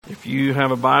If you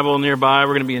have a Bible nearby,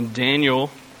 we're going to be in Daniel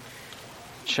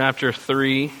chapter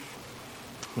 3.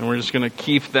 And we're just going to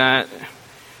keep that,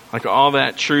 like all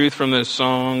that truth from those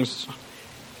songs,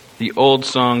 the old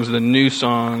songs, the new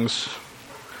songs,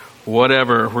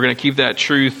 whatever. We're going to keep that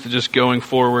truth just going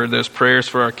forward, those prayers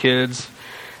for our kids.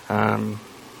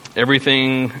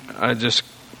 Everything just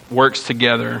works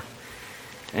together.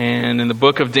 And in the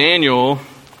book of Daniel,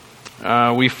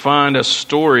 we find a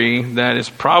story that is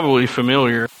probably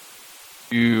familiar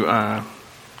to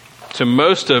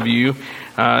most of you.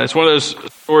 It's one of those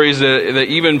stories that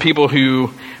even people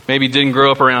who maybe didn't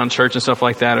grow up around church and stuff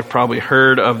like that have probably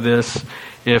heard of this.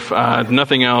 If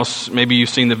nothing else, maybe you've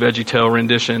seen the VeggieTale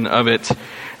rendition of it.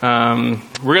 We're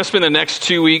going to spend the next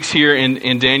 2 weeks here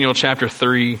in Daniel chapter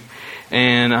 3.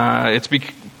 And it's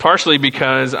partially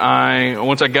because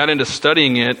once I got into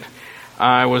studying it,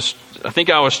 I think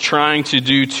I was trying to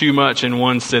do too much in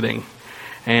one sitting.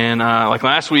 And like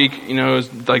last week, it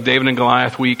was like David and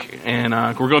Goliath week, and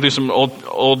we're going through some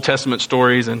Old Testament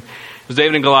stories, and it was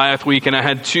David and Goliath week, and I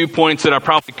had 2 points that I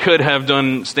probably could have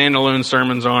done standalone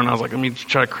sermons on. I was like, let me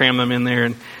try to cram them in there,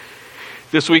 and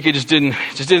this week it just didn't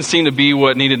seem to be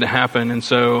what needed to happen, and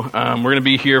so we're going to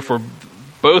be here for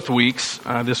both weeks,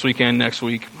 this week and next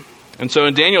week. And so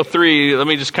in Daniel 3, let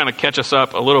me just kind of catch us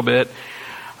up a little bit.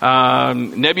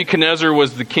 Nebuchadnezzar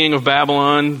was the king of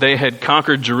Babylon. They had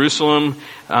conquered Jerusalem.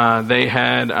 They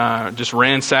had just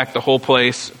ransacked the whole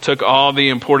place, took all the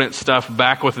important stuff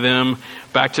back with them,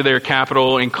 back to their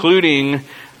capital, including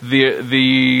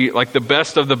the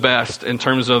best of the best in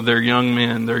terms of their young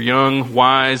men, their young,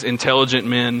 wise, intelligent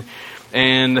men,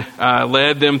 and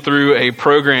led them through a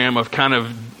program of kind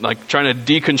of like trying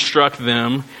to deconstruct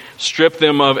them, strip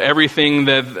them of everything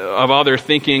of all their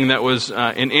thinking that was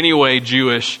in any way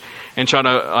Jewish, and try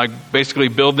to basically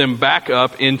build them back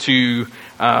up into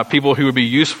people who would be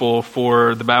useful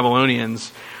for the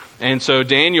Babylonians. And so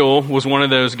Daniel was one of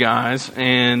those guys,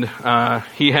 and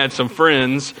he had some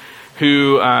friends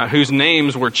whose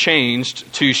names were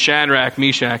changed to Shadrach,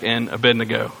 Meshach, and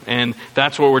Abednego. And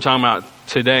that's what we're talking about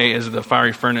today, is the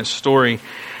fiery furnace story.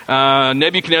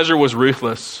 Nebuchadnezzar was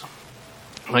ruthless.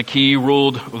 Like, he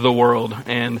ruled the world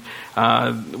and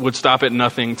would stop at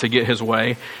nothing to get his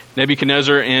way.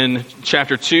 Nebuchadnezzar, in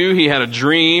chapter 2, he had a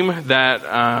dream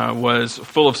that was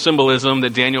full of symbolism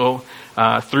that Daniel,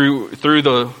 through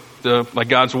the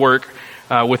God's work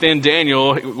within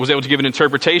Daniel, was able to give an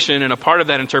interpretation. And a part of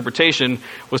that interpretation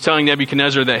was telling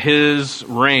Nebuchadnezzar that his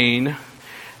reign,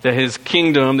 that his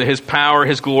kingdom, that his power,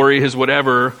 his glory, his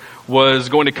whatever, was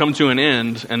going to come to an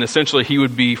end, and essentially he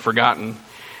would be forgotten.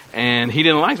 And he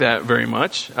didn't like that very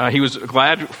much. He was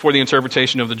glad for the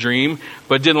interpretation of the dream,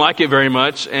 but didn't like it very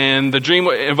much. And the dream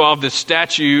involved this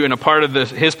statue, and his part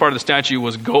of the statue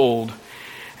was gold.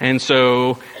 And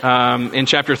so in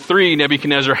chapter 3,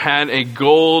 Nebuchadnezzar had a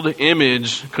gold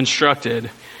image constructed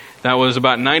that was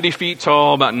about 90 feet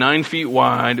tall, about 9 feet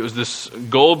wide. It was this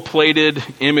gold-plated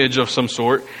image of some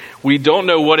sort. We don't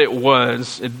know what it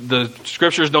was. The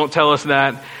scriptures don't tell us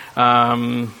that.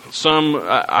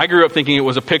 I grew up thinking it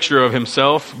was a picture of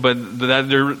himself, but that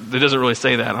doesn't really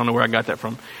say that. I don't know where I got that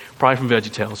from. Probably from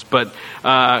VeggieTales, but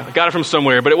I got it from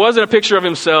somewhere. But it wasn't a picture of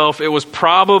himself. It was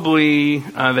probably,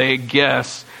 they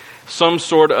guess, some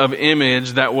sort of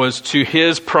image that was to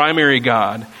his primary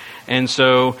God. And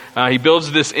so he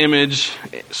builds this image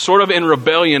sort of in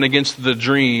rebellion against the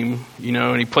dream,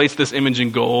 and he placed this image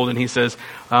in gold, and he says,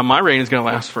 my reign is going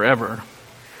to last forever.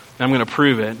 I'm going to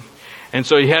prove it. And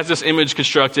so he has this image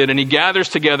constructed, and he gathers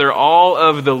together all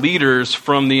of the leaders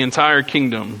from the entire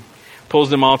kingdom, pulls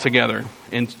them all together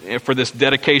for this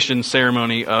dedication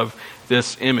ceremony of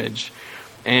this image,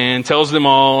 and tells them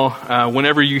all,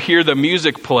 whenever you hear the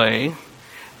music play,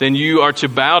 then you are to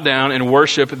bow down and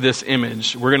worship this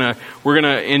image. We're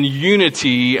gonna in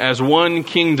unity as one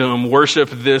kingdom worship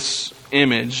this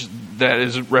image that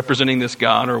is representing this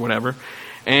God or whatever,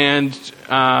 and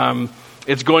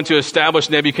it's going to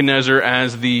establish Nebuchadnezzar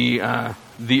as the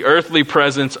earthly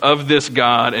presence of this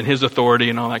God and his authority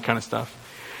and all that kind of stuff.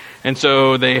 And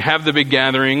so they have the big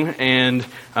gathering, and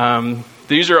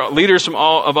these are leaders of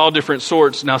all different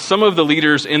sorts. Now, some of the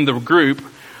leaders in the group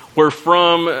were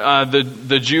from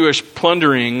the Jewish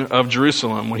plundering of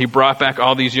Jerusalem when he brought back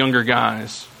all these younger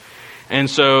guys. And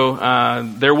so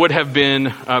there would have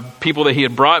been people that he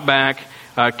had brought back,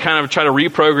 kind of try to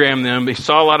reprogram them. They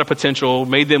saw a lot of potential,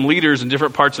 made them leaders in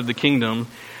different parts of the kingdom.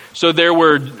 So there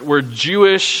were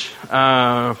Jewish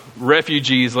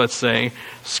refugees, let's say,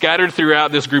 scattered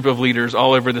throughout this group of leaders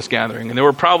all over this gathering. And there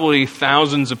were probably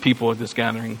thousands of people at this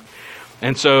gathering.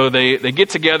 And so they get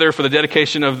together for the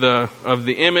dedication of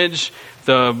the image.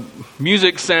 The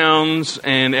music sounds,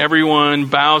 and everyone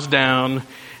bows down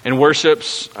and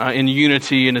worships in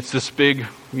unity, and it's this big,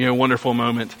 wonderful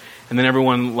moment. And then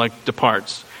everyone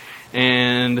departs.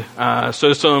 And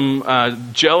so some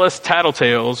jealous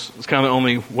tattletales, it's kind of the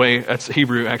only way, that's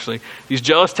Hebrew actually, these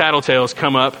jealous tattletales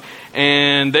come up,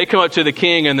 and they come up to the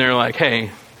king and they're like,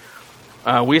 hey,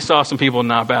 we saw some people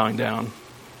not bowing down,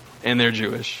 and they're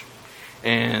Jewish.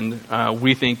 And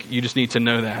we think you just need to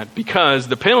know that, because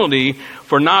the penalty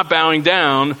for not bowing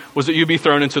down was that you'd be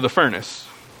thrown into the furnace.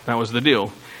 That was the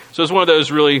deal. So it's one of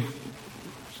those really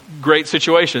great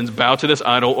situations, bow to this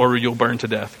idol or you'll burn to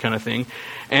death kind of thing.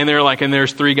 And they're like, and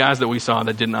there's 3 guys that we saw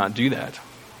that did not do that.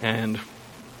 And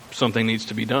something needs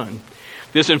to be done.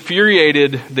 This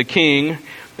infuriated the king,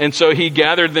 and so he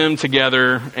gathered them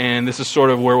together, and this is sort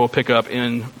of where we'll pick up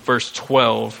in verse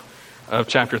 12 of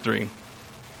chapter 3.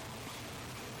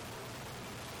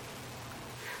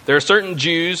 There are certain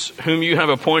Jews whom you have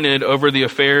appointed over the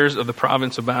affairs of the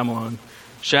province of Babylon,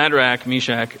 Shadrach,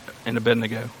 Meshach, and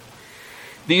Abednego.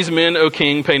 These men, O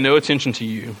king, pay no attention to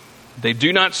you. They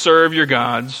do not serve your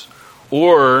gods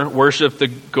or worship the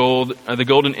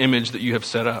golden image that you have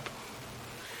set up.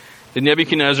 Then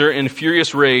Nebuchadnezzar, in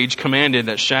furious rage, commanded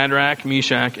that Shadrach,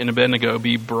 Meshach, and Abednego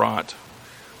be brought.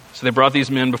 So they brought these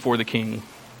men before the king.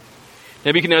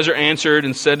 Nebuchadnezzar answered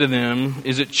and said to them,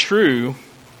 is it true,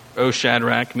 O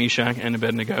Shadrach, Meshach, and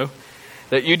Abednego,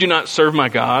 that you do not serve my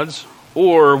gods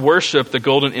or worship the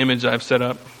golden image I have set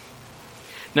up?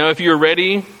 Now, if you are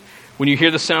ready, when you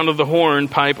hear the sound of the horn,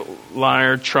 pipe,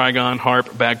 lyre, trigon,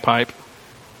 harp, bagpipe,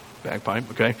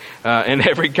 okay, and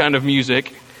every kind of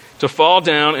music, to fall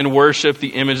down and worship the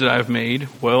image that I have made,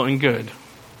 well and good.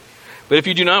 But if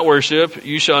you do not worship,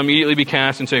 you shall immediately be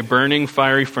cast into a burning,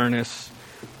 fiery furnace.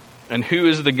 And who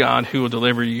is the God who will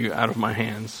deliver you out of my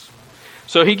hands?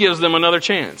 So he gives them another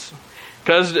chance.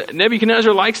 Because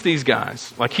Nebuchadnezzar likes these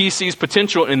guys. He sees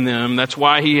potential in them. That's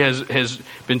why he has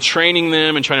been training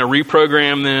them and trying to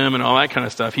reprogram them and all that kind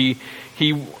of stuff. He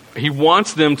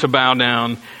wants them to bow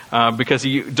down because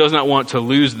he does not want to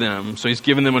lose them. So he's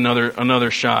given them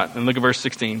another shot. And look at verse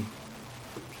 16.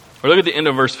 Or look at the end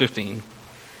of verse 15.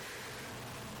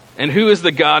 And who is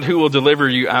the God who will deliver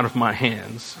you out of my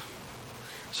hands?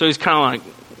 So he's kind of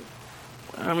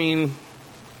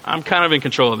I'm kind of in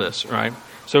control of this, right?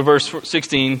 So verse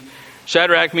 16,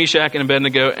 Shadrach, Meshach, and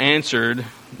Abednego answered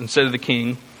and said to the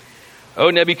king, O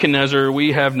Nebuchadnezzar,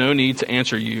 we have no need to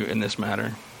answer you in this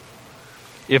matter.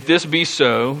 If this be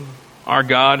so, our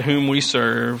God whom we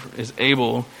serve is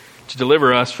able to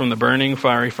deliver us from the burning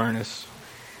fiery furnace,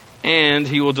 and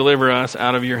he will deliver us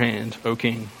out of your hand, O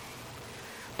king.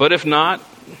 But if not,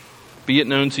 be it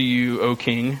known to you, O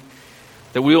king,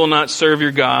 that we will not serve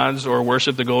your gods or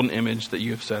worship the golden image that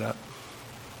you have set up.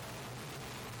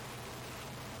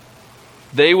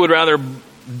 They would rather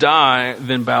die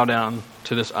than bow down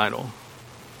to this idol.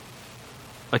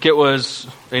 It was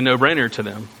a no-brainer to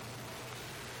them.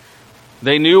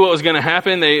 They knew what was going to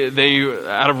happen. They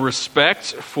out of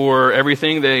respect for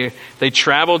everything, they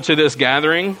traveled to this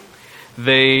gathering.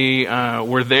 They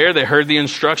were there. They heard the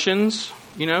instructions.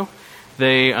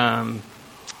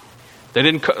 They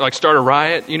didn't start a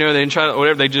riot, they didn't try to,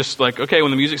 whatever. They just okay,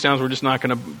 when the music sounds, we're just not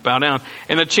going to bow down.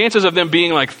 And the chances of them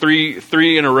being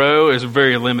three in a row is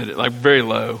very limited, very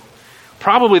low.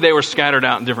 Probably they were scattered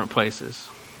out in different places.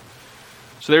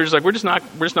 So they're just we're just not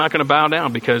going to bow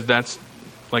down, because that's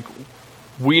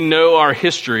we know our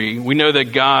history. We know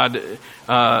that God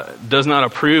does not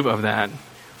approve of that,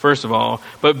 first of all.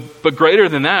 But greater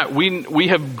than that, we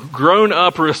have grown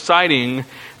up reciting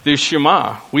the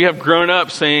Shema. We have grown up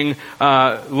saying,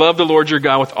 love the Lord your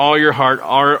God with all your heart,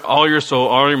 all your soul,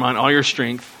 all your mind, all your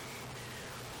strength.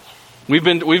 We've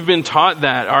been taught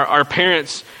that. Our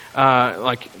parents,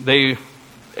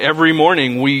 every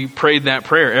morning we prayed that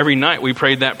prayer. Every night we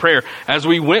prayed that prayer. As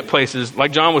we went places,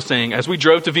 like John was saying, as we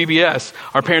drove to VBS,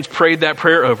 our parents prayed that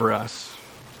prayer over us.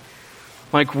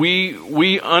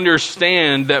 We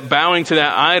understand that bowing to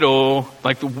that idol,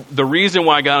 the reason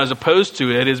why God is opposed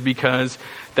to it is because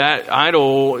that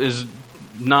idol is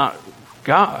not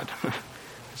God.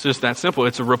 It's just that simple.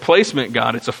 It's a replacement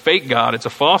God. It's a fake God. It's a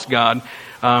false God.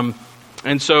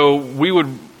 And so we would,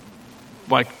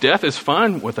 death is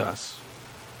fine with us.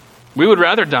 We would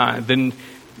rather die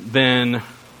than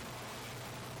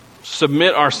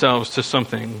submit ourselves to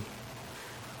something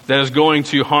that is going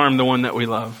to harm the one that we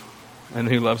love and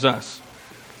who loves us.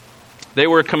 They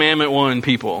were Commandment 1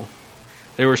 people.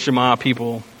 They were Shema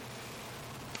people.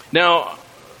 Now,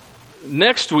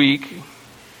 next week,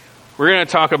 we're going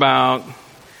to talk about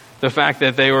the fact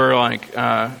that they were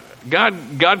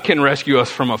God can rescue us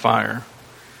from a fire.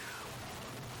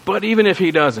 But even if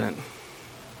he doesn't,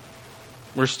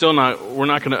 we're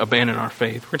not going to abandon our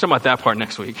faith. We're talking about that part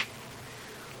next week.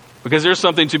 Because there's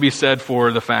something to be said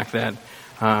for the fact that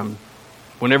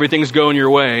when everything's going your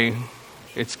way,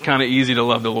 it's kind of easy to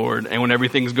love the Lord. And when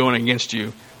everything's going against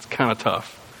you, it's kind of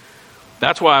tough.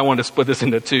 That's why I wanted to split this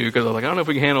into two, because I was like, I don't know if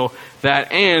we can handle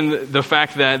that. And the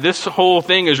fact that this whole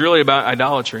thing is really about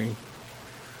idolatry.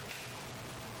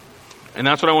 And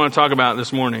that's what I want to talk about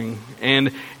this morning.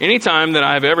 And anytime that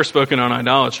I've ever spoken on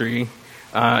idolatry,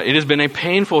 it has been a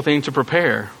painful thing to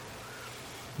prepare.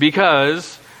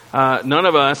 Because none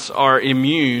of us are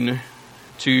immune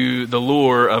to the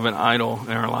lure of an idol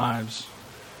in our lives.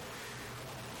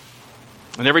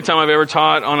 And every time I've ever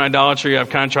taught on idolatry, I've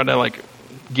kind of tried to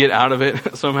get out of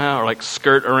it somehow, or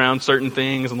skirt around certain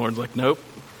things. And the Lord's like, nope.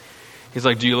 He's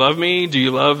like, do you love me? Do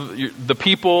you love the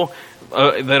people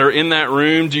that are in that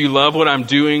room? Do you love what I'm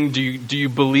doing? Do you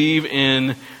believe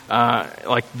in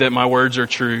that my words are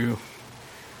true?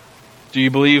 Do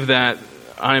you believe that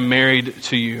I'm married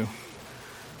to you?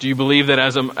 Do you believe that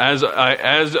as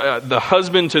the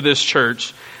husband to this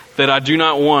church, that I do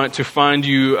not want to find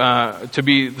you to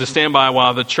be the standby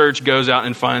while the church goes out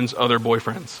and finds other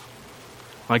boyfriends?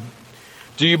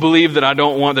 Do you believe that I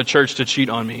don't want the church to cheat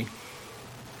on me?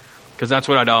 Because that's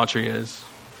what idolatry is.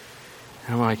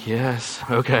 And I'm like, yes,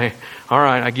 okay, all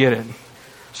right, I get it.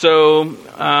 So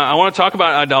I want to talk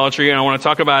about idolatry, and I want to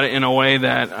talk about it in a way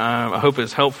that I hope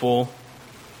is helpful.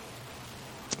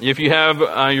 If you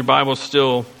have your Bible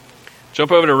still,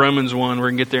 jump over to Romans 1. We're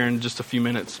going to get there in just a few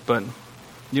minutes, but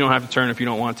you don't have to turn if you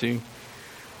don't want to.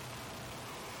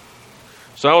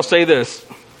 So I will say this.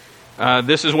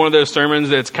 This is one of those sermons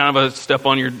that's kind of a step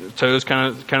on your toes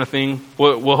kind of thing.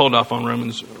 We'll hold off on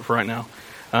Romans for right now.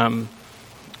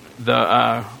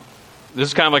 This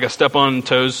is kind of like a step on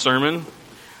toes sermon,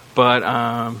 but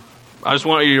I just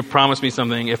want you to promise me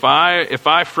something. If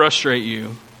I frustrate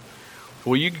you,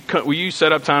 will you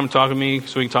set up time to talk to me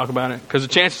so we can talk about it? Because the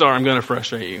chances are I'm going to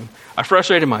frustrate you. I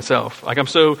frustrated myself. I'm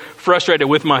so frustrated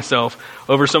with myself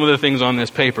over some of the things on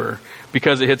this paper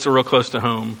because it hits real close to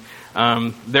home.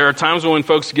 There are times when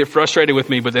folks get frustrated with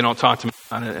me, but they don't talk to me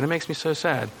about it, and it makes me so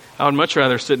sad. I would much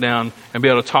rather sit down and be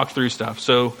able to talk through stuff.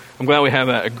 So I'm glad we have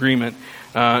that agreement.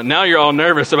 Now you're all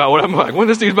nervous about what I'm like. What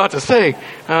is this dude about to say?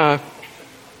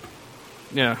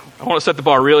 Yeah, I want to set the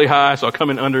bar really high, so I'll come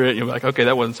in under it, and you'll be like, okay,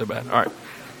 that wasn't so bad. All right.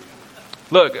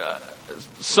 Look,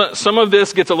 some of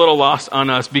this gets a little lost on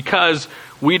us because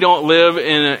we don't live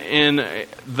in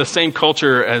the same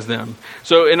culture as them.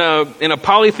 So in a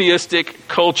polytheistic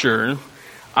culture,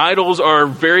 idols are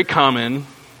very common,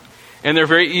 and they're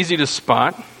very easy to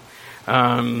spot.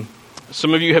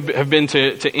 Some of you have been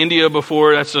to India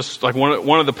before. That's just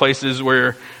one of the places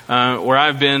where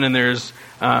I've been, and there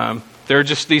are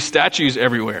just these statues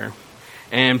everywhere.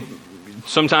 And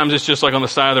sometimes it's just on the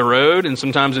side of the road, and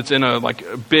sometimes it's in a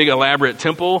big elaborate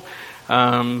temple.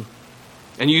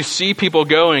 And you see people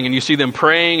going, and you see them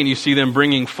praying, and you see them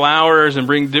bringing flowers and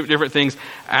bring different things,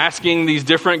 asking these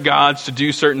different gods to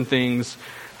do certain things.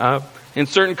 In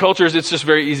certain cultures, it's just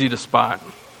very easy to spot.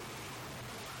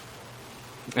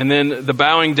 And then the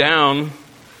bowing down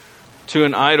to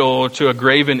an idol or to a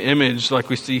graven image like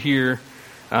we see here,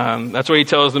 that's what he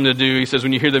tells them to do. He says,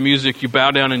 when you hear the music, you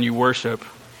bow down and you worship.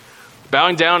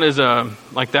 Bowing down is an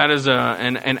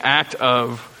act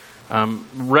of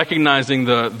recognizing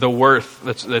the worth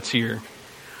that's here.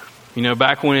 You know,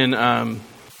 back when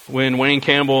Wayne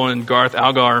Campbell and Garth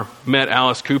Algar met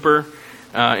Alice Cooper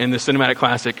in the cinematic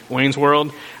classic Wayne's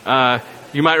World,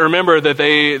 you might remember that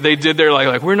they did their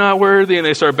we're not worthy, and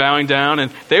they started bowing down,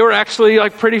 and they were actually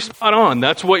pretty spot on.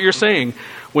 That's what you're saying.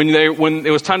 When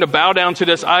it was time to bow down to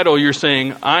this idol, you're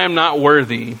saying, I am not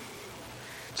worthy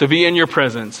to be in your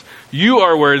presence. You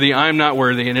are worthy, I am not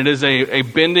worthy. And it is a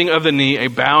bending of the knee, a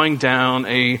bowing down,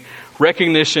 a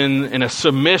recognition and a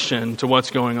submission to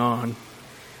what's going on.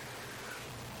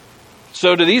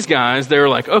 So to these guys, they were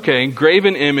like, okay,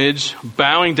 graven image,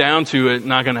 bowing down to it,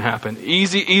 not going to happen.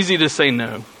 Easy to say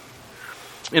no.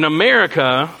 In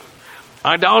America,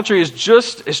 idolatry is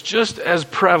just as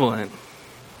prevalent.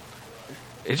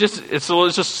 It's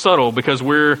just subtle because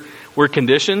we're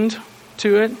conditioned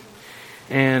to it,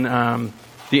 and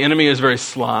the enemy is very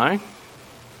sly.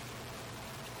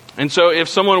 And so if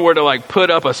someone were to put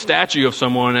up a statue of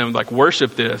someone and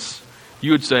worship this,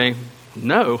 you would say,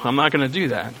 no, I'm not going to do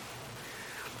that.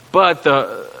 But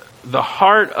the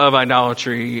heart of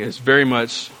idolatry is very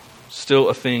much still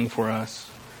a thing for us.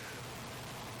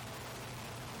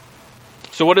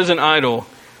 So what is an idol?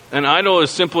 An idol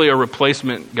is simply a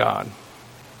replacement God.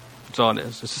 That's all it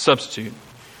is. It's a substitute.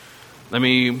 Let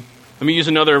me use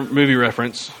another movie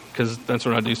reference, because that's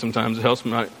what I do sometimes. It helps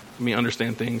me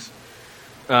understand things.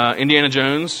 Indiana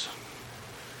Jones,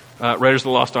 Raiders of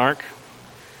the Lost Ark,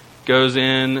 goes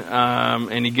in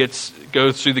and he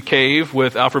goes through the cave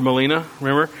with Alfred Molina,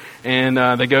 remember? And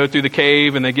they go through the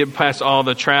cave and they get past all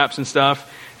the traps and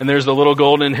stuff. And there's the little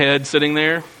golden head sitting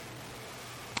there.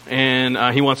 And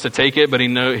he wants to take it, but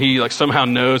he somehow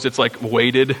knows it's like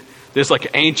weighted. This like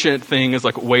ancient thing is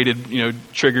like weighted,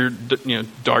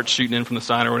 triggered, darts shooting in from the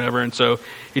side or whatever. And so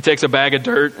he takes a bag of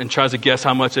dirt and tries to guess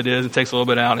how much it is and takes a little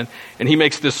bit out. And he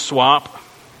makes this swap.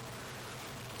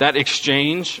 That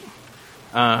exchange,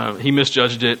 he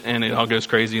misjudged it and it all goes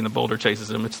crazy and the boulder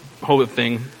chases him. It's the whole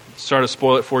thing. Sorry to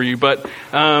spoil it for you. But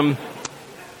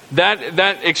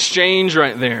that exchange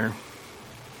right there,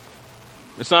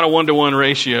 it's not a 1-to-1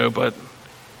 ratio, but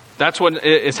that's what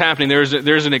is happening.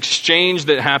 There's an exchange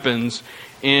that happens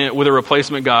with a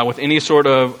replacement God, with any sort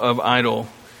of idol.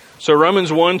 So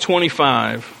Romans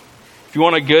 1:25, if you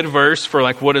want a good verse for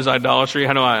like what is idolatry,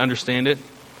 how do I understand it?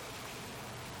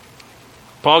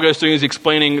 Paul goes through, he's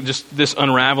explaining just this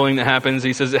unraveling that happens.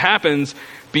 He says it happens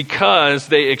because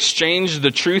they exchange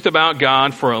the truth about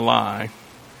God for a lie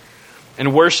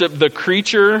and worship the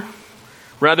creature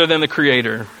rather than the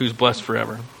Creator, who's blessed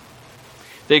forever.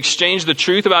 They exchanged the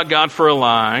truth about God for a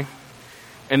lie,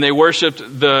 and they worshipped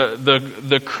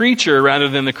the creature rather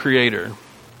than the Creator.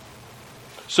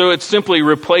 So it's simply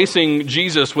replacing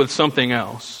Jesus with something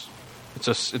else.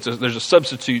 There's a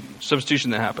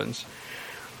substitution that happens.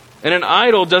 And an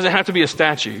idol doesn't have to be a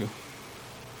statue.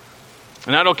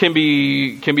 An idol can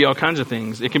be all kinds of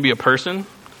things. It can be a person.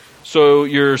 So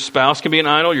your spouse can be an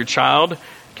idol, your child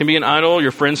can be an idol,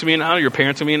 your friends can be an idol, your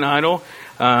parents can be an idol.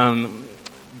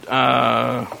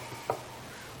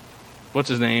 What's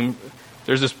his name?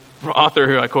 There's this author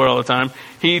who I quote all the time.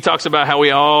 He talks about how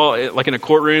we all, like in a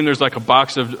courtroom, there's like a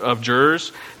box of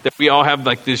jurors, that we all have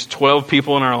like these 12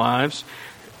 people in our lives.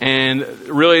 And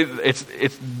really, it's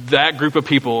that group of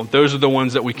people, those are the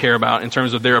ones that we care about in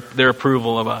terms of their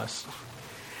approval of us.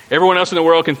 Everyone else in the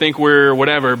world can think we're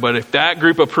whatever, but if that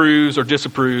group approves or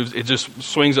disapproves, it just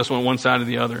swings us on one side or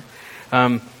the other.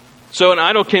 So an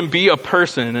idol can be a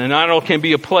person, an idol can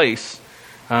be a place.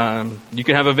 You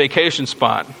can have a vacation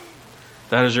spot.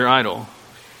 That is your idol.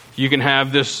 You can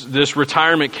have this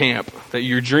retirement camp that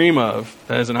you dream of.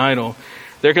 That is an idol.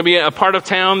 There can be a part of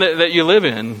town that you live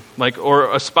in,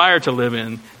 or aspire to live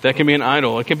in. That can be an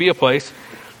idol. It can be a place.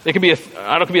 It can be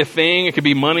idol can be a thing. It could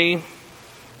be money.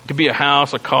 It could be a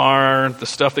house, a car, the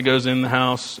stuff that goes in the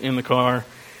house, in the car.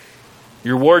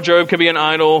 Your wardrobe can be an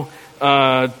idol.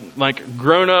 Like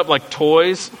grown up, like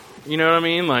toys. You know what I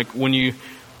mean? Like when you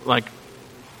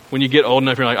get old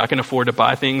enough, you're like, I can afford to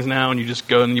buy things now, and you just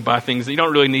go and you buy things that you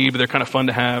don't really need, but they're kind of fun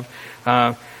to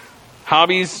have.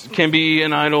 Hobbies can be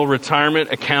an idol.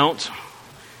 Retirement account.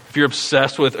 If you're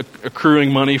obsessed with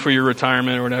accruing money for your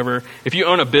retirement or whatever. If you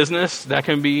own a business, that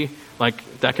can be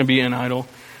an idol.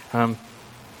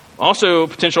 Also,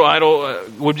 potential idol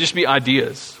would just be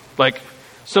ideas. Like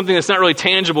something that's not really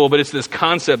tangible, but it's this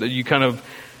concept that you kind of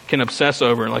can obsess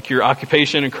over. Like your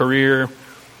occupation and career,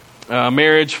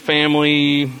 marriage,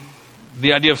 family,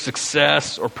 the idea of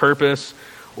success or purpose,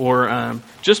 or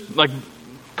just like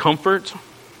comfort.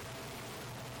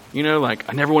 Like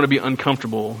I never want to be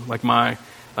uncomfortable. Like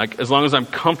as long as I'm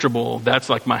comfortable, that's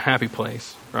like my happy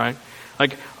place, right?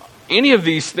 Like any of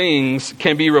these things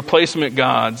can be replacement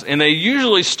gods, and they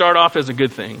usually start off as a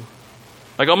good thing.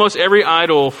 Like almost every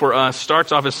idol for us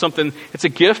starts off as something, it's a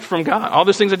gift from God. All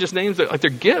those things I just named, like they're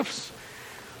gifts.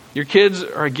 Your kids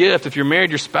are a gift. If you're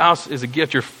married, your spouse is a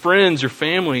gift. Your friends, your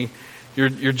family, your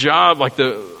job,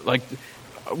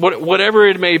 whatever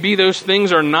it may be, those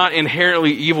things are not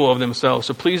inherently evil of themselves.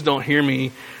 So please don't hear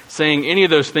me saying any of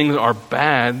those things are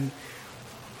bad.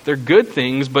 They're good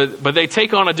things, but they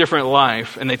take on a different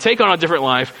life. And they take on a different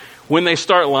life when they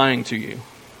start lying to you.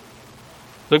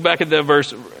 Look back at that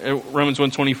verse, Romans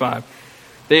 1:25.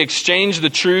 They exchange the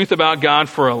truth about God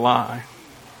for a lie.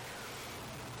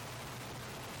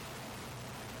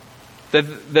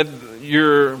 That the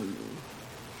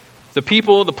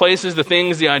people, the places, the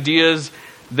things, the ideas,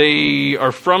 they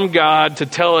are from God to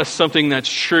tell us something that's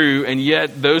true, and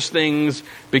yet those things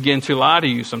begin to lie to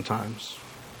you sometimes.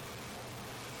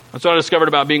 That's what I discovered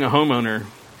about being a homeowner.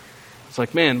 It's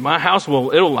like, man, my house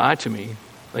it'll lie to me.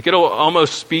 Like it'll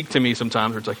almost speak to me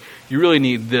sometimes where it's like, you really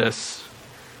need this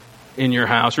in your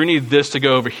house. Or you need this to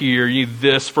go over here. You need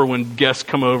this for when guests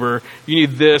come over. You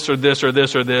need this or this or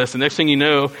this or this. And next thing you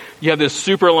know, you have this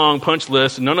super long punch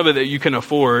list, none of it that you can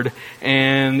afford.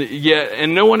 And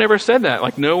no one ever said that.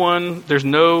 Like there's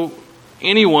no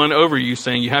anyone over you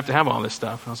saying you have to have all this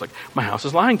stuff. And I was like, my house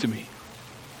is lying to me.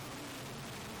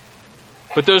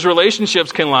 But those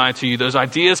relationships can lie to you. Those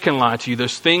ideas can lie to you.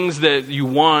 Those things that you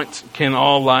want can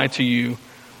all lie to you.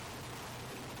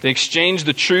 They exchange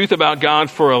the truth about God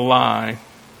for a lie.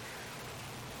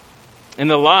 And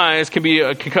the lies can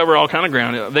cover all kind of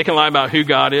ground. They can lie about who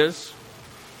God is.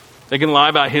 They can lie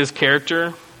about his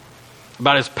character,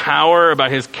 about his power,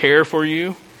 about his care for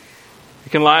you. They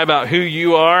can lie about who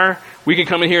you are. We can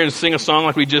come in here and sing a song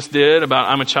like we just did about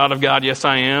I'm a child of God, yes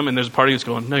I am. And there's a part of you that's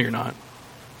going, no, you're not.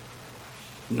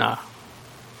 Nah.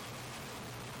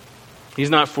 He's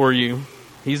not for you.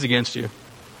 He's against you.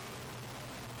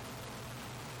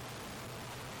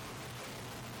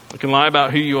 They can lie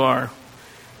about who you are.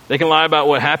 They can lie about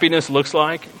what happiness looks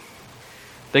like.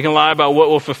 They can lie about what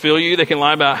will fulfill you. They can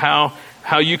lie about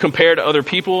how you compare to other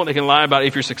people. They can lie about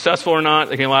if you're successful or not.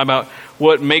 They can lie about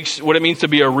what it means to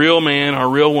be a real man or a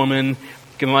real woman.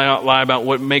 They can lie about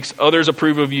what makes others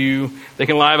approve of you. They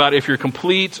can lie about if you're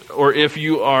complete or if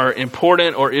you are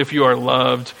important or if you are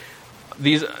loved.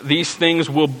 These things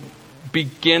will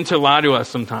begin to lie to us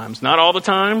sometimes. Not all the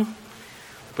time,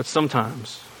 but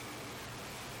sometimes.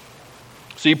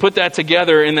 So you put that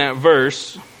together in that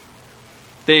verse.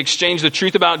 They exchanged the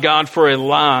truth about God for a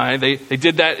lie. They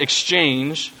did that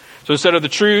exchange. So instead of the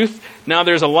truth, now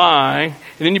there's a lie. And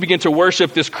then you begin to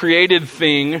worship this created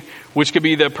thing, which could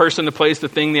be the person, the place, the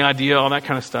thing, the idea, all that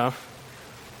kind of stuff.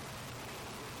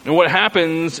 And what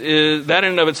happens is that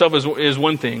in and of itself is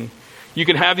one thing. You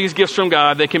can have these gifts from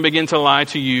God. They can begin to lie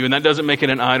to you, and that doesn't make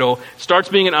it an idol. It starts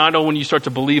being an idol when you start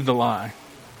to believe the lie.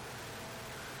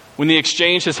 When the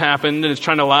exchange has happened and it's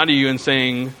trying to lie to you and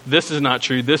saying, this is not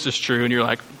true, this is true. And you're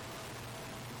like,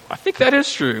 I think that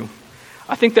is true.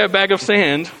 I think that bag of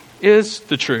sand is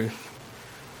the truth.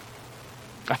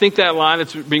 I think that lie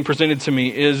that's being presented to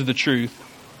me is the truth.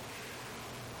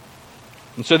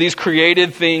 And so these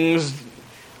created things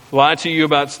lie to you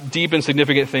about deep and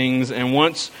significant things. And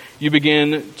once you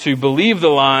begin to believe the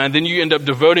lie, then you end up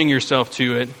devoting yourself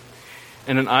to it.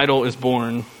 And an idol is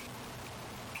born.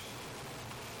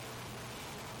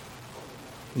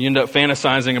 You end up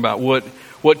fantasizing about what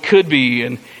could be,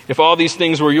 and if all these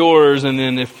things were yours, and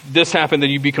then if this happened, then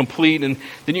you'd be complete, and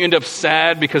then you end up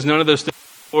sad because none of those things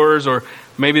are yours, or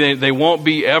maybe they won't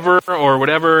be ever, or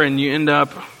whatever, and you end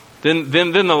up, then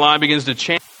the lie begins to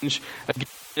change.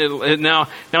 Now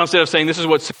instead of saying this is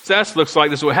what success looks like,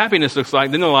 this is what happiness looks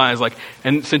like, then the lie is like,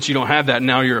 and since you don't have that,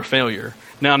 now you're a failure.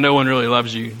 Now no one really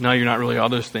loves you. Now you're not really all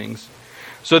those things.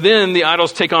 So then the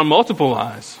idols take on multiple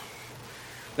lies.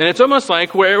 And it's almost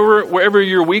like wherever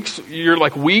you're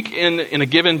like weak in a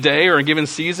given day or a given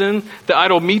season, the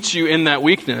idol meets you in that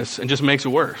weakness and just makes it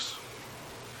worse.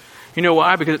 You know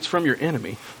why? Because it's from your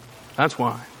enemy. That's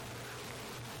why.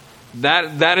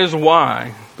 That is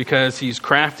why. Because he's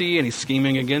crafty and he's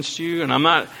scheming against you. And I'm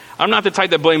not the type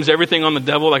that blames everything on the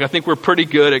devil. Like I think we're pretty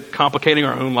good at complicating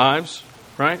our own lives,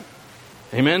 right?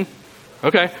 Amen?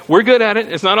 Okay. We're good at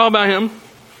it. It's not all about him.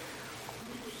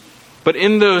 But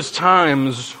in those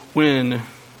times when,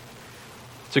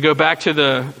 to go back to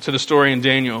the story in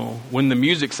Daniel, when the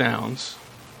music sounds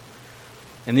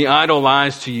and the idol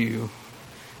lies to you,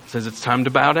 says it's time to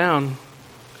bow down,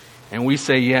 and we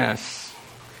say yes,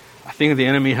 I think the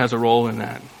enemy has a role in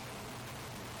that.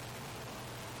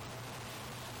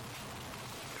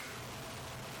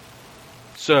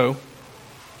 So,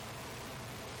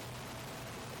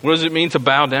 what does it mean to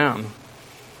bow down?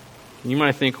 You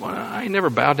might think, well, I never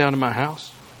bowed down to my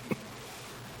house.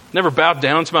 Never bowed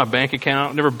down to my bank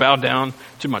account. Never bowed down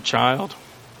to my child.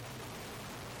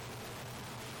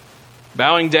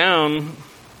 Bowing down,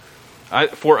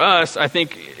 for us, I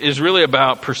think, is really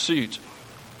about pursuit.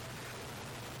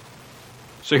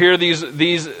 So here are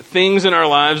these things in our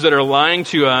lives that are lying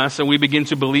to us, and we begin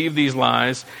to believe these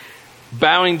lies.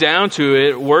 Bowing down to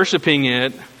it, worshiping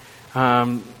it,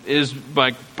 is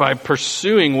by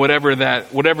pursuing whatever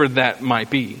that might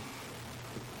be.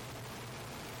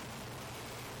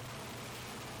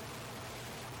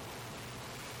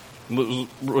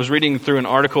 Was reading through an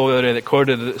article the other day that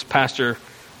quoted this pastor.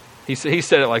 He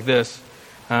said it like this.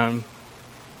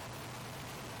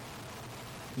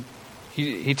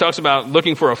 He talks about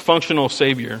looking for a functional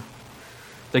savior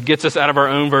that gets us out of our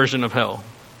own version of hell.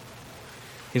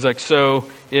 He's like,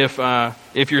 so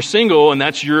if you're single and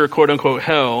that's your quote unquote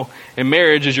hell, and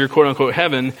marriage is your quote unquote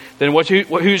heaven, then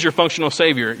who's your functional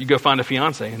savior? You go find a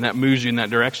fiance, and that moves you in that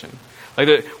direction. Like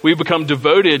that, we become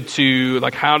devoted to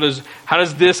like how does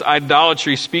this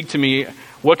idolatry speak to me?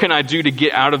 What can I do to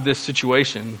get out of this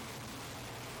situation?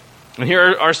 And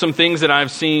here are some things that I've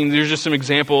seen. There's just some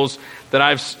examples that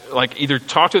I've either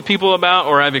talked with people about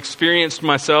or I've experienced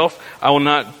myself. I will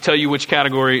not tell you which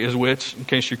category is which in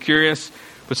case you're curious.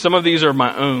 But some of these are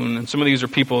my own, and some of these are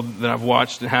people that I've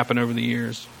watched it happen over the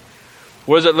years.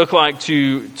 What does it look like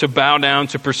to bow down,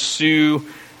 to pursue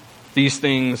these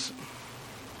things?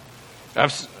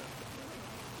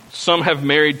 Some have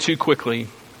married too quickly,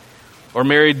 or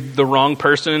married the wrong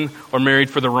person, or married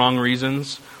for the wrong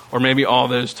reasons, or maybe all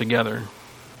those together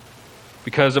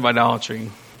because of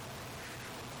idolatry.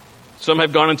 Some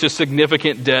have gone into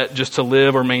significant debt just to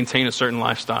live or maintain a certain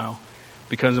lifestyle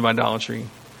because of idolatry.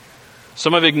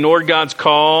 Some have ignored God's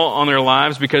call on their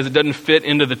lives because it doesn't fit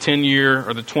into the 10-year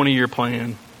or the 20-year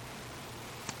plan.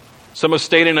 Some have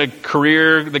stayed in a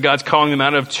career that God's calling them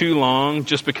out of too long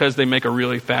just because they make a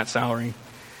really fat salary.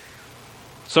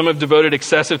 Some have devoted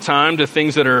excessive time to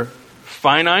things that are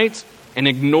finite and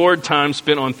ignored time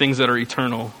spent on things that are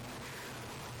eternal.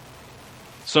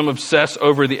 Some obsess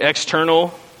over the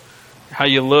external, how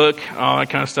you look, all that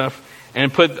kind of stuff,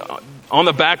 and put on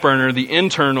the back burner the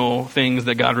internal things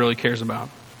that God really cares about.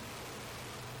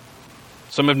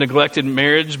 Some have neglected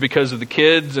marriage because of the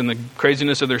kids and the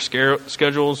craziness of their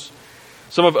schedules.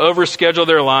 Some have overscheduled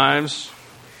their lives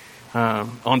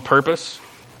on purpose.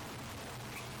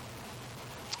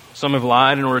 Some have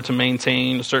lied in order to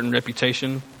maintain a certain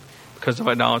reputation because of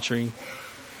idolatry.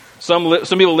 Some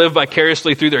people live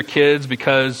vicariously through their kids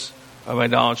because of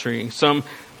idolatry. Some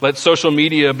let social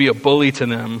media be a bully to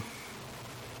them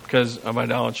because of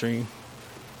idolatry.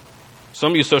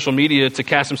 Some use social media to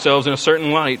cast themselves in a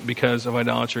certain light because of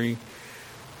idolatry.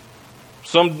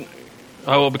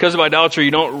 Because of idolatry,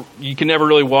 you can never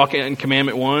really walk in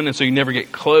Commandment 1, and so you never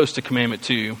get close to Commandment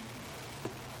 2.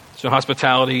 So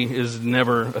hospitality is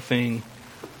never a thing.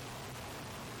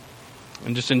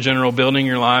 And just in general, building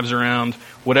your lives around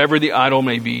whatever the idol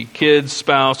may be, kids,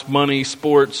 spouse, money,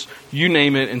 sports, you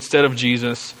name it, instead of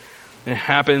Jesus. It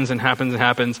happens and happens and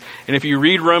happens. And if you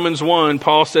read Romans 1,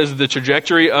 Paul says the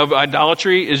trajectory of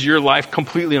idolatry is your life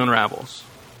completely unravels.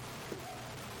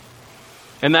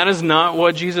 And that is not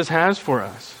what Jesus has for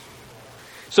us.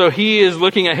 So he is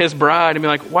looking at his bride and be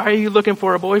like, why are you looking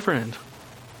for a boyfriend?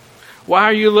 Why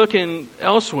are you looking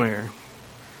elsewhere?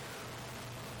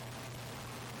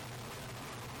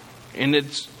 And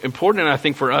it's important, I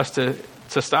think, for us to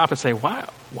stop and say,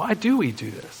 why do we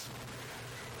do this?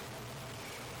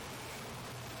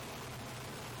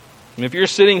 And if you're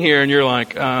sitting here and you're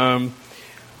like, I'm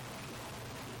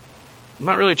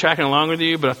not really tracking along with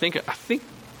you, but I think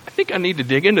I need to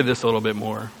dig into this a little bit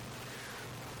more.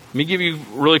 Let me give you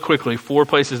really quickly 4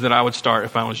 places that I would start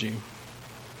if I was you.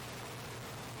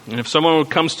 And if someone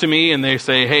comes to me and they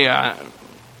say, hey,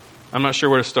 I'm not sure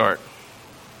where to start,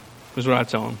 here's what I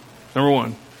tell them. Number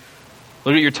 1,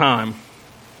 look at your time.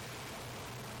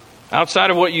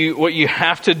 Outside of what you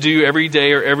have to do every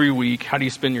day or every week, how do you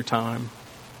spend your time?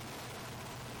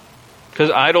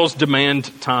 Because idols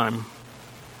demand time.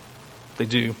 They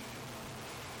do.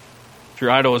 If your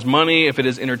idol is money, if it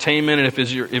is entertainment, and if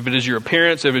it is your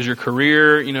appearance, if it is your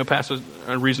career, past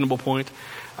a reasonable point,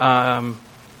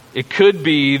 it could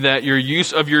be that your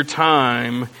use of your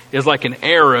time is like an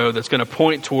arrow that's going to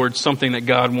point towards something that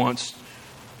God wants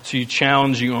to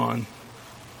challenge you on.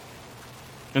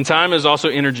 And time is also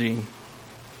energy.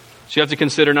 So you have to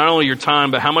consider not only your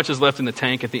time, but how much is left in the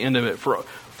tank at the end of it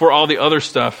for all the other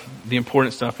stuff, the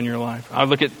important stuff in your life. I would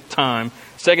look at time.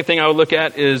 Second thing I would look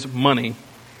at is money.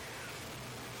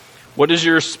 What does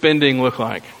your spending look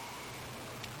like?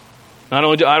 Not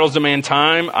only do idols demand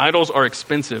time, idols are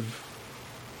expensive.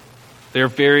 They're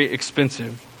very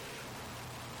expensive.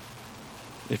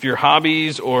 If your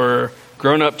hobbies or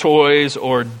grown-up toys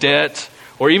or debt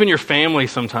or even your family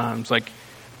sometimes, like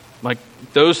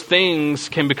those things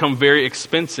can become very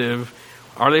expensive.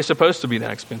 Are they supposed to be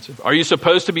that expensive? Are you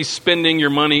supposed to be spending your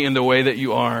money in the way that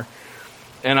you are?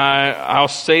 And I'll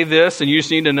say this, and you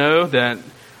just need to know that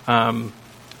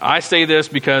I say this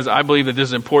because I believe that this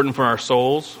is important for our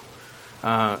souls.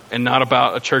 And not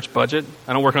about a church budget.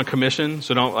 I don't work on commission,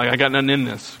 so I got nothing in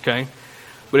this, okay?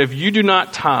 But if you do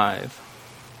not tithe,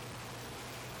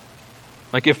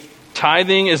 if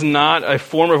tithing is not a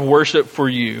form of worship for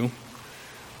you,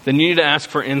 then you need to ask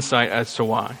for insight as to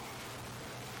why.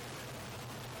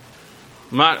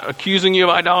 I'm not accusing you of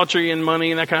idolatry and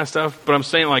money and that kind of stuff, but I'm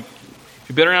saying if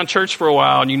you've been around church for a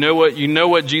while and you know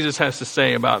what Jesus has to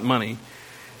say about money.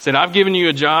 Said, I've given you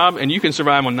a job and you can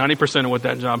survive on 90% of what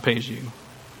that job pays you.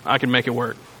 I can make it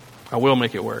work. I will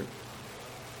make it work.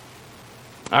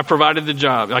 I provided the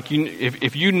job.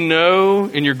 If you know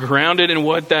and you're grounded in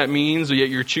what that means, yet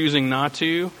you're choosing not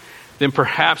to, then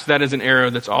perhaps that is an arrow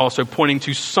that's also pointing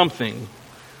to something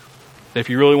that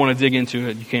if you really want to dig into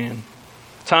it, you can.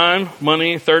 Time,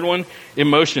 money, third one,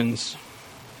 emotions.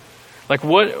 Like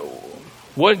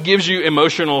what gives you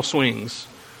emotional swings?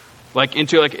 Like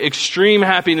into like extreme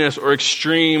happiness or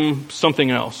extreme something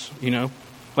else, you know?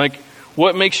 Like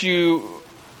what makes you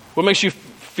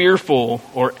fearful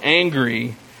or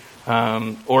angry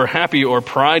or happy or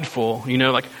prideful, you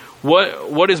know? Like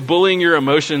what is bullying your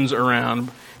emotions around?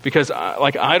 Because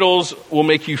like idols will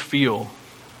make you feel.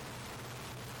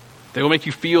 They will make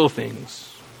you feel things.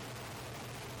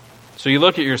 So you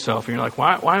look at yourself and you're like,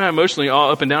 why am I emotionally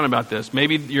all up and down about this?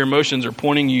 Maybe your emotions are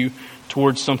pointing you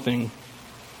towards something. And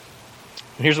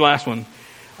here's the last one.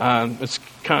 It's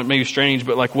kind of maybe strange,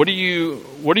 but like, look at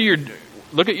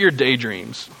your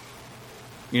daydreams.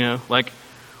 You know, like,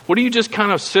 what do you just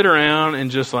kind of sit around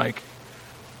and just like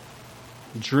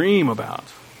dream about?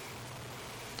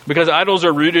 Because idols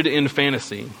are rooted in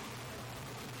fantasy.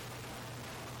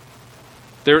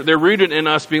 They're rooted in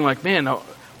us being like, man,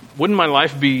 wouldn't my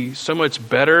life be so much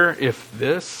better if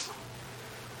this?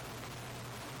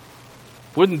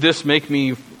 Wouldn't this make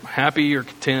me happy or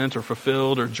content or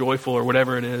fulfilled or joyful or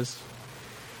whatever it is?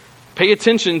 Pay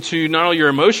attention to not only your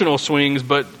emotional swings,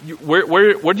 but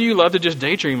what do you love to just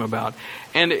daydream about?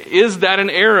 And is that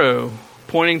an arrow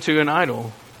pointing to an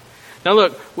idol? Now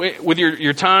look, with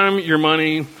your time, your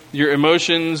money, your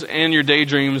emotions, and your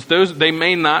daydreams, they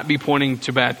may not be pointing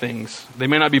to bad things. They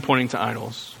may not be pointing to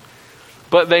idols.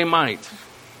 But they might.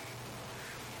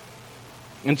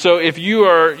 And so if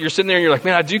you're sitting there and you're like,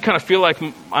 man, I do kind of feel like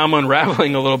I'm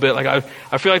unraveling a little bit. Like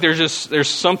I feel like there's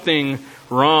something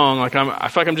wrong. Like I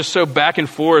feel like I'm just so back and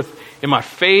forth in my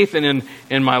faith and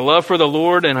in my love for the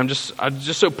Lord, and I'm just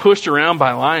so pushed around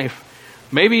by life.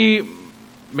 Maybe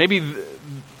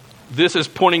this is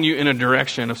pointing you in a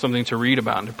direction of something to read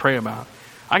about and to pray about.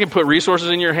 I can put resources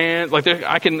in your hand. Like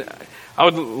I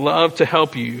would love to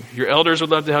help you. Your elders would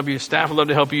love to help you. Staff would love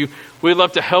to help you. We'd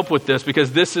love to help with this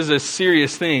because this is a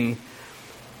serious thing.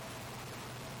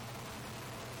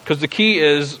 Because the key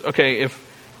is, okay,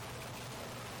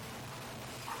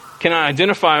 can I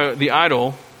identify the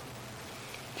idol?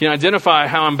 Can I identify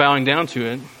how I'm bowing down to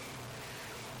it?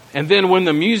 And then when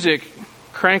the music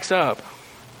cranks up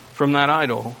from that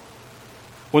idol,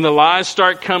 when the lies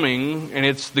start coming and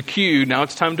it's the cue, now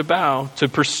it's time to bow, to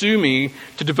pursue me,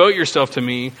 to devote yourself to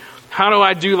me, how do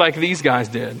I do like these guys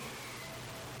did?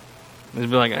 They'd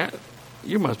be like,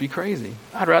 you must be crazy.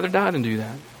 I'd rather die than do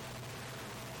that.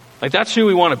 Like that's who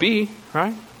we want to be,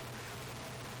 right?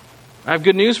 I have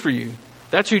good news for you.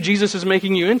 That's who Jesus is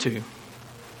making you into.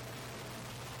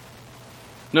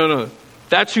 No.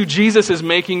 That's who Jesus is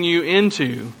making you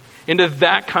into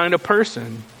that kind of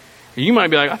person. You might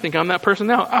be like, I think I'm that person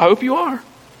now. I hope you are.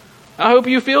 I hope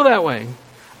you feel that way.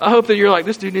 I hope that you're like,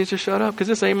 this dude needs to shut up because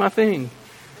this ain't my thing.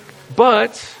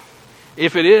 But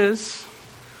if it is,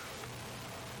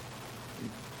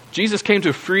 Jesus came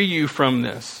to free you from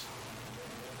this.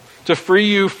 To free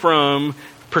you from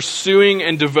pursuing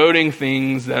and devoting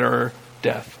things that are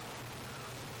death.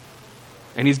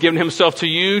 And he's given himself to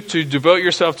you to devote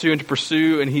yourself to and to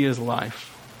pursue, and he is life.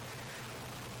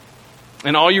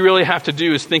 And all you really have to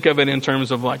do is think of it in terms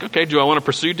of like, okay, do I want to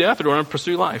pursue death or do I want to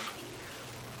pursue life?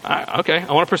 I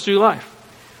want to pursue life.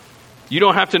 You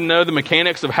don't have to know the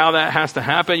mechanics of how that has to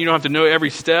happen. You don't have to know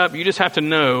every step. You just have to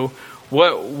know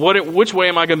which way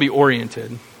am I going to be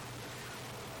oriented?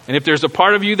 And if there's a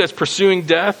part of you that's pursuing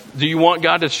death, do you want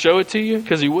God to show it to you?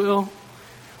 Because he will.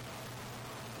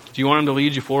 Do you want him to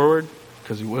lead you forward?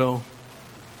 Because he will.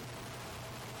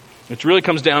 It really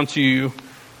comes down to,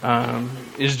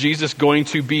 is Jesus going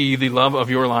to be the love of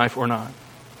your life or not?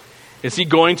 Is he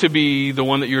going to be the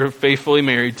one that you're faithfully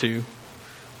married to?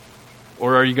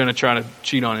 Or are you going to try to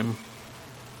cheat on him?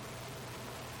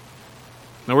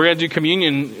 Now we're going to do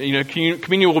communion.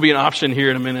 Communion will be an option here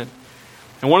in a minute.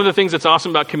 And one of the things that's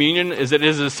awesome about communion is that it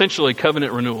is essentially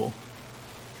covenant renewal.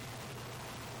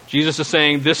 Jesus is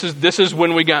saying, this is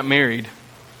when we got married.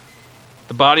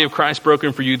 The body of Christ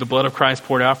broken for you, the blood of Christ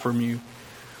poured out for you.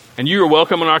 And you are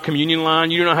welcome on our communion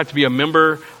line. You do not have to be a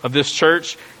member of this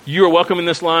church. You are welcome in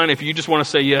this line if you just want to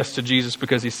say yes to Jesus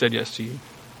because he said yes to you.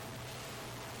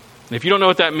 And if you don't know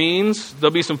what that means,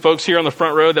 there'll be some folks here on the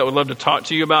front row that would love to talk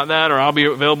to you about that, or I'll be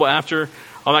available after,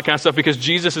 all that kind of stuff, because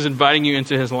Jesus is inviting you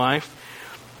into his life.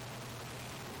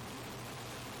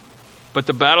 But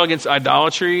the battle against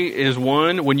idolatry is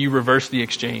won when you reverse the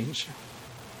exchange.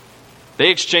 They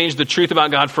exchanged the truth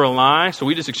about God for a lie, so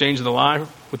we just exchanged the lie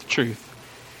with the truth.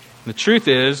 And the truth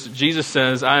is, Jesus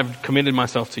says, I have committed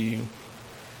myself to you.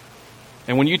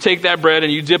 And when you take that bread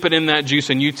and you dip it in that juice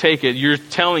and you take it, you're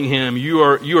telling him, you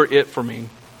are it for me.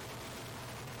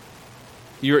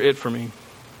 You're it for me.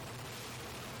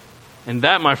 And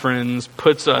that, my friends,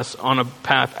 puts us on a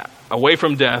path away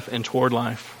from death and toward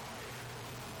life.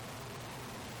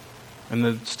 And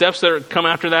the steps that come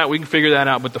after that, we can figure that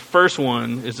out. But the first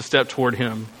one is the step toward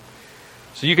him.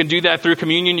 So you can do that through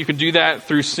communion. You can do that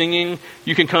through singing.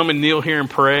 You can come and kneel here and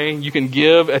pray. You can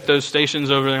give at those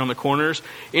stations over there on the corners.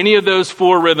 Any of those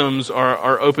 4 rhythms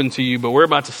are open to you. But we're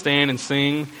about to stand and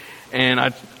sing.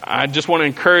 And I just want to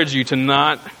encourage you to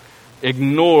not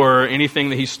ignore anything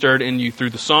that he stirred in you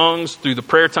through the songs, through the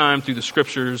prayer time, through the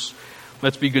scriptures.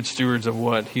 Let's be good stewards of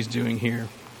what he's doing here.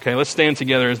 Okay, let's stand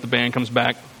together as the band comes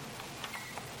back.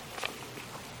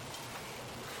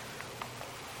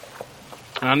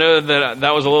 And I know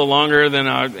that was a little longer than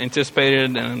I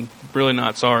anticipated, and I'm really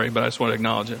not sorry, but I just want to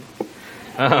acknowledge it.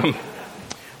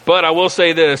 But I will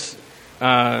say this.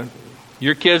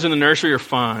 Your kids in the nursery are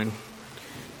fine.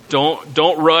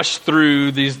 Don't rush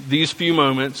through these few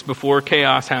moments before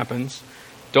chaos happens.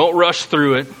 Don't rush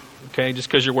through it, okay, just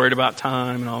because you're worried about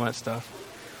time and all that stuff.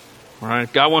 All right,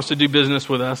 if God wants to do business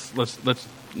with us, let's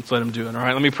let him do it. All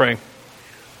right, let me pray.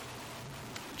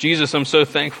 Jesus, I'm so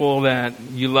thankful that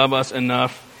you love us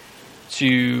enough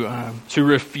to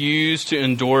refuse to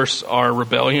endorse our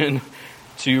rebellion,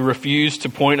 to refuse to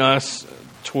point us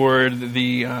toward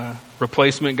the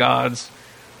replacement gods,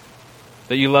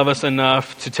 that you love us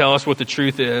enough to tell us what the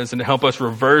truth is and to help us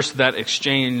reverse that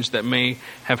exchange that may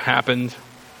have happened,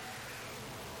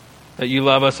 that you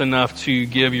love us enough to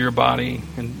give your body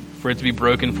and for it to be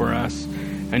broken for us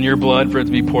and your blood for it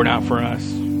to be poured out for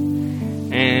us.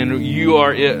 And you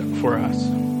are it for us.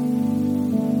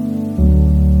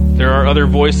 There are other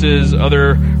voices,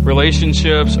 other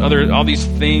relationships, all these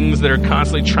things that are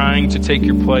constantly trying to take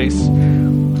your place.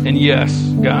 And yes,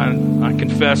 God, I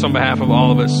confess on behalf of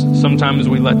all of us, sometimes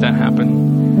we let that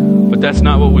happen. But that's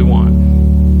not what we want.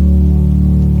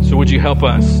 So would you help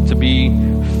us to be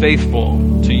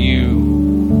faithful to you?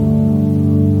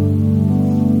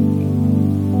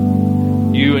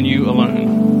 You and you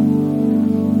alone.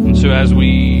 And so as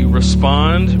we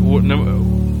respond,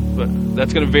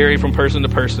 that's going to vary from person to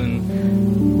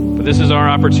person. But this is our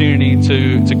opportunity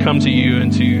to come to you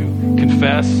and to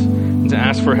confess, and to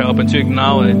ask for help, and to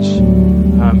acknowledge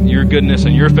your goodness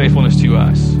and your faithfulness to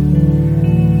us.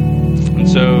 And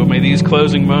so may these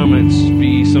closing moments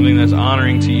be something that's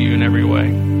honoring to you in every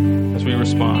way as we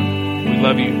respond. We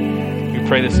love you. We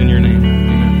pray this in your name.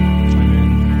 Amen.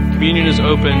 Amen. Communion is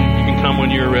open. You can come when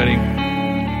you're ready.